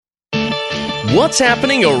What's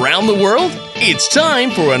happening around the world? It's time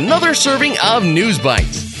for another serving of News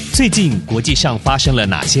Bites. 最近国际上发生了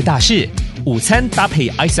哪些大事？午餐搭配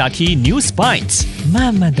ICRT News Bites，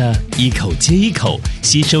 慢慢的一口接一口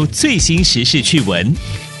吸收最新时事趣闻。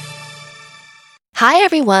Hi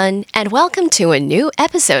everyone, and welcome to a new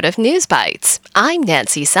episode of News Bites. I'm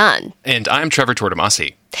Nancy Sun. And I'm Trevor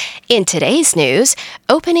Tortomasi. In today's news,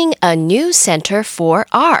 opening a new center for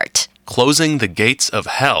art. Closing the gates of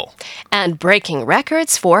hell. And breaking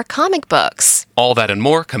records for comic books. All that and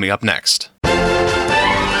more coming up next.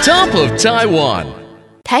 Top of Taiwan.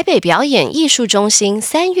 台北表演艺术中心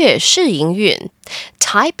3月试营运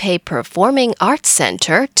Taipei Performing Arts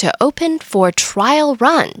Center to open for trial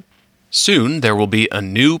run. Soon there will be a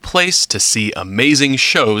new place to see amazing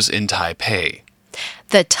shows in Taipei.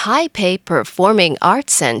 The Taipei Performing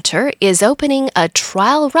Arts Center is opening a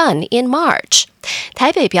trial run in March.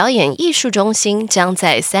 台北表演艺术中心将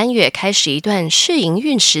在3月开始一段试营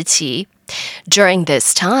运时期。During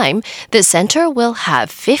this time, the center will have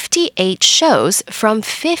 58 shows from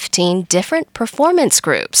 15 different performance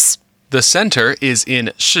groups. The center is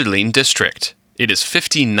in Shilin District. It is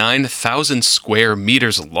 59,000 square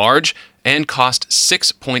meters large and cost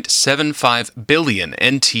 6.75 billion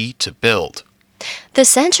NT to build. The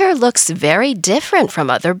center looks very different from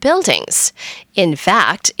other buildings. In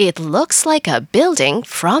fact, it looks like a building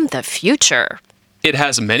from the future. It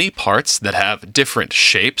has many parts that have different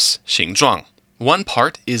shapes, 形状. One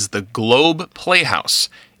part is the Globe Playhouse.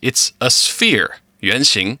 It's a sphere, 圆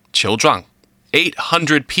形,球状.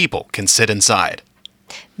 800 people can sit inside.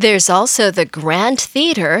 There's also the Grand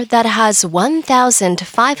Theater that has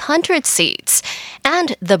 1,500 seats,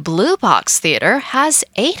 and the Blue Box Theater has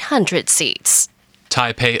 800 seats.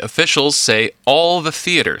 Taipei officials say all the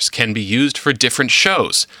theaters can be used for different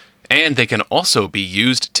shows, and they can also be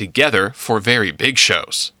used together for very big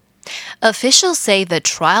shows. Officials say the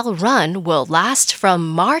trial run will last from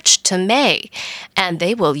March to May, and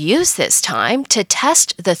they will use this time to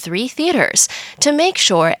test the 3 theaters to make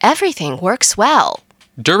sure everything works well.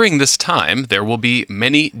 During this time, there will be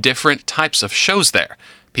many different types of shows there.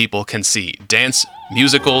 People can see dance,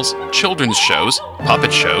 musicals, children's shows,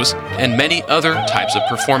 puppet shows, and many other types of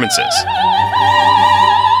performances.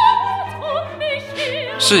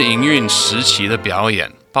 试营运时期的表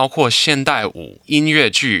演包括现代舞、音乐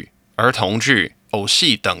剧、儿童剧、偶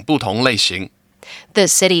戏等不同类型。The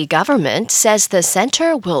city government says the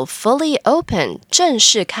center will fully open 正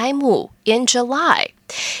式开幕 in July.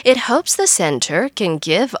 It hopes the center can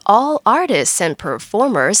give all artists and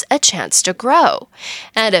performers a chance to grow.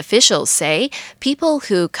 And officials say people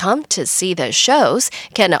who come to see the shows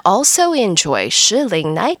can also enjoy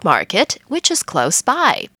Shilin Night Market, which is close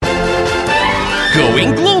by.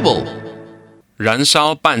 Going global. 燃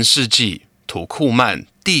烧半世纪，土库曼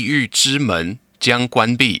地狱之门将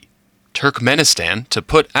关闭。Turkmenistan to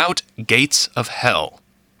put out gates of hell.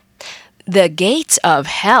 The gates of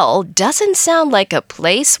hell doesn't sound like a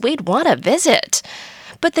place we'd want to visit.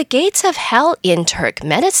 But the gates of hell in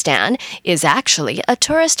Turkmenistan is actually a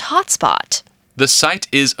tourist hotspot. The site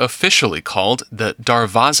is officially called the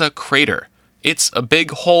Darvaza Crater. It's a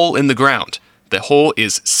big hole in the ground. The hole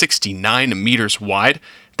is 69 meters wide.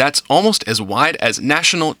 That's almost as wide as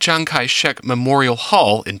National Chiang Kai-shek Memorial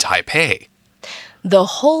Hall in Taipei. The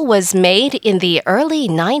hole was made in the early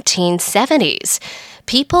 1970s.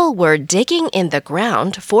 People were digging in the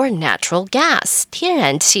ground for natural gas, 天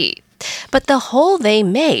然气. But the hole they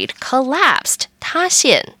made collapsed, 塌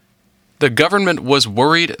陷. The government was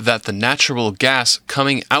worried that the natural gas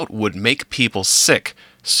coming out would make people sick,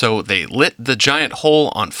 so they lit the giant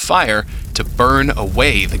hole on fire to burn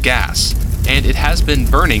away the gas. And it has been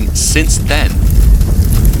burning since then.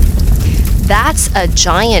 That's a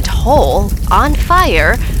giant hole on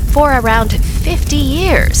fire for around 50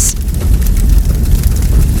 years.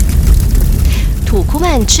 土库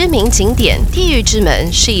曼知名景点地狱之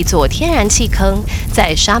门是一座天然气坑，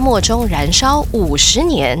在沙漠中燃烧50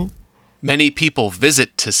年。Many people visit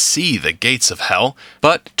to see the gates of hell,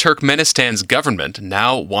 but Turkmenistan's government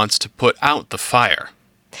now wants to put out the fire.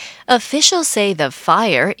 Officials say the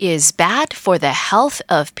fire is bad for the health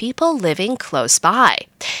of people living close by,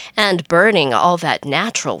 and burning all that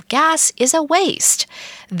natural gas is a waste.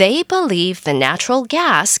 They believe the natural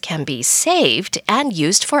gas can be saved and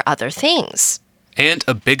used for other things. And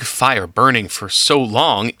a big fire burning for so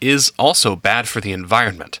long is also bad for the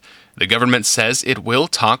environment. The government says it will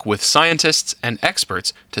talk with scientists and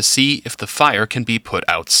experts to see if the fire can be put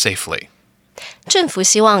out safely. 政府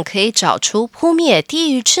希望可以找出扑灭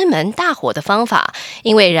地狱之门大火的方法，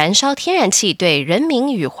因为燃烧天然气对人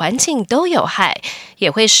民与环境都有害，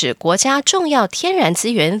也会使国家重要天然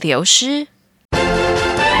资源流失。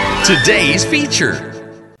Today's feature.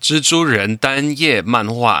 蜘蛛人单页漫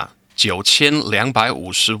画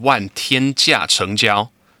9250万天价成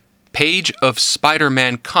交。Page of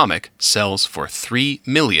Spider-Man comic sells for $3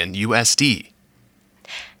 million USD.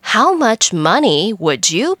 How much money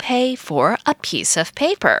would you pay for a piece of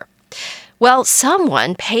paper? Well,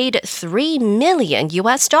 someone paid $3 million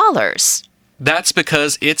US. That's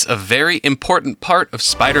because it's a very important part of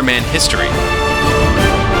Spider-Man history.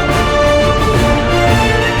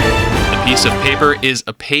 A piece of paper is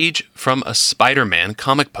a page from a Spider-Man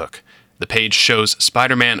comic book. The page shows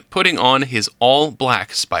Spider-Man putting on his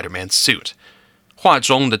all-black Spider-Man suit. 画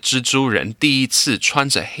中的蜘蛛人第一次穿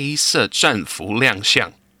着黑色战服亮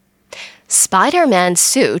相。Spider-Man's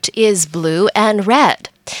suit is blue and red,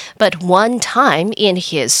 but one time in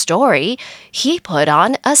his story, he put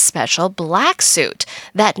on a special black suit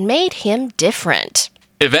that made him different.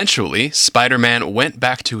 Eventually, Spider-Man went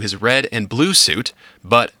back to his red and blue suit,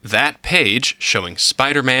 but that page showing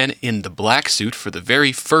Spider-Man in the black suit for the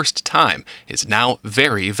very first time is now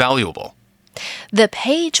very valuable. The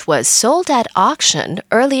page was sold at auction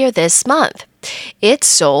earlier this month. It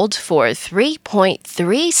sold for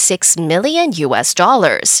 $3.36 million US.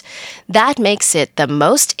 That makes it the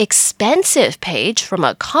most expensive page from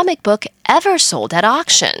a comic book ever sold at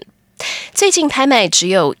auction. 最近拍卖只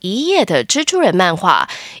有1页的蜘蛛人漫画，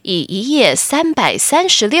以1页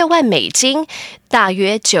336万美金，大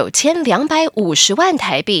约9250万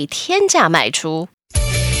台币天价卖出。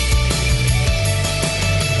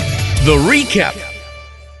The recap.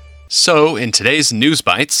 So, in today's News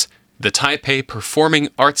Bites, the Taipei Performing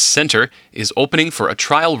Arts Center is opening for a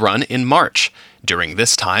trial run in March. During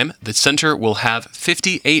this time, the center will have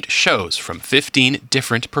 58 shows from 15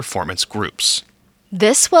 different performance groups.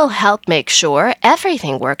 This will help make sure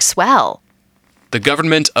everything works well. The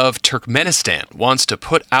government of Turkmenistan wants to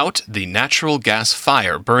put out the natural gas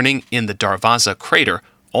fire burning in the Darvaza Crater,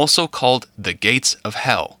 also called the Gates of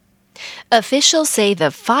Hell. Officials say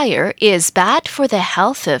the fire is bad for the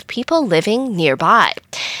health of people living nearby,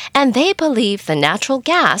 and they believe the natural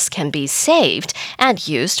gas can be saved and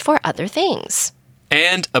used for other things.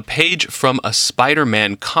 And a page from a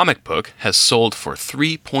Spider-Man comic book has sold for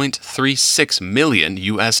 $3.36 million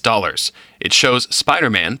US. It shows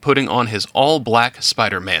Spider-Man putting on his all-black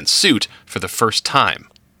Spider-Man suit for the first time.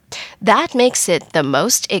 That makes it the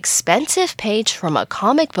most expensive page from a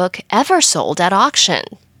comic book ever sold at auction.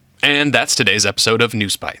 And that's today's episode of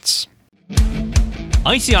News Bites.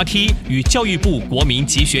 ICRT 与教育部国民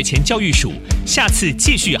及学前教育署下次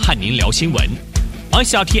继续和您聊新闻。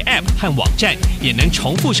ICRT App 和网站也能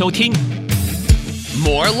重复收听。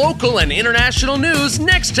More local and international news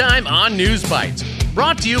next time on News Bites.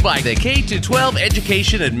 Brought to you by the K-12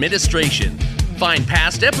 Education Administration. Find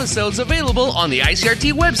past episodes available on the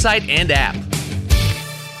ICRT website and app.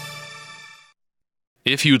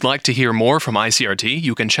 If you'd like to hear more from ICRT,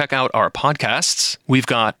 you can check out our podcasts. We've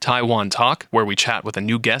got Taiwan Talk, where we chat with a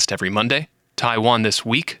new guest every Monday. Taiwan This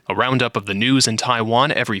Week, a roundup of the news in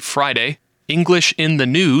Taiwan every Friday. English in the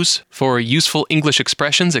News, for useful English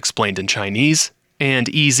expressions explained in Chinese. And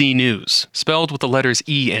EZ News, spelled with the letters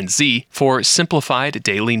E and Z, for simplified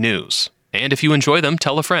daily news. And if you enjoy them,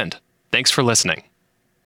 tell a friend. Thanks for listening.